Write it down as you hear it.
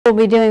We'll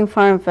be doing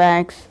farm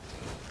facts,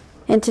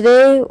 and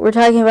today we're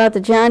talking about the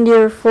John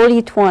Deere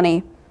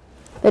 4020.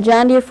 The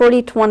John Deere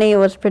 4020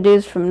 was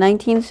produced from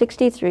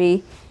 1963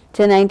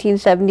 to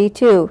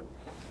 1972.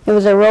 It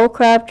was a row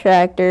crop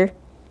tractor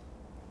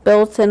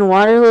built in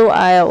Waterloo,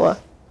 Iowa.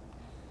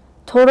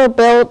 Total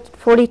built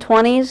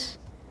 4020s,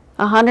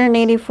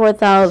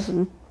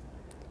 184,000.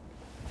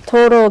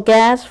 Total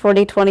gas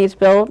 4020s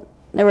built,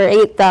 there were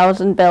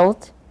 8,000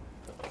 built.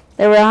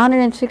 There were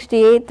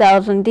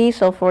 168,000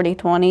 diesel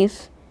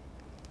 4020s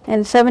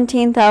and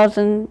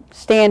 17,000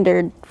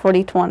 standard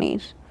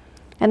 4020s.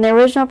 And the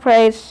original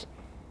price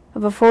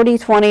of a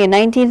 4020 in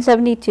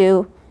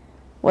 1972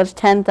 was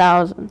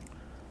 $10,000.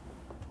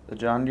 The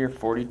John Deere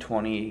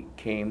 4020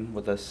 came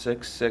with a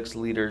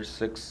 6.6-liter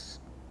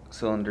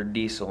 6-cylinder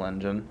diesel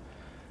engine,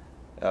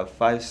 a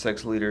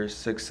 5.6-liter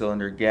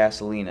 6-cylinder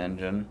gasoline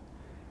engine,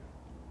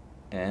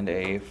 and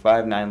a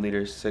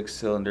 5.9-liter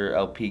 6-cylinder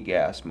LP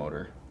gas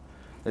motor.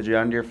 The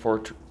John Deere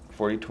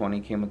 4020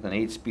 came with an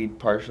 8-speed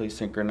partially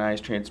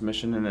synchronized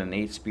transmission and an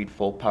 8-speed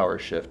full power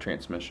shift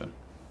transmission.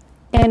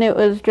 And it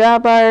was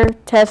drawbar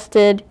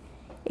tested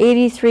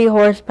 83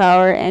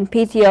 horsepower and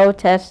PTO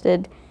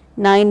tested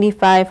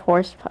 95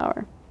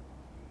 horsepower.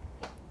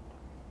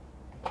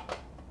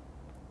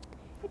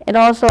 It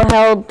also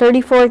held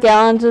 34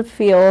 gallons of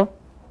fuel.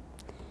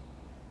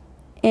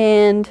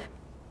 And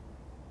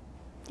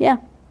yeah,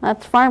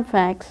 that's farm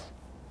facts.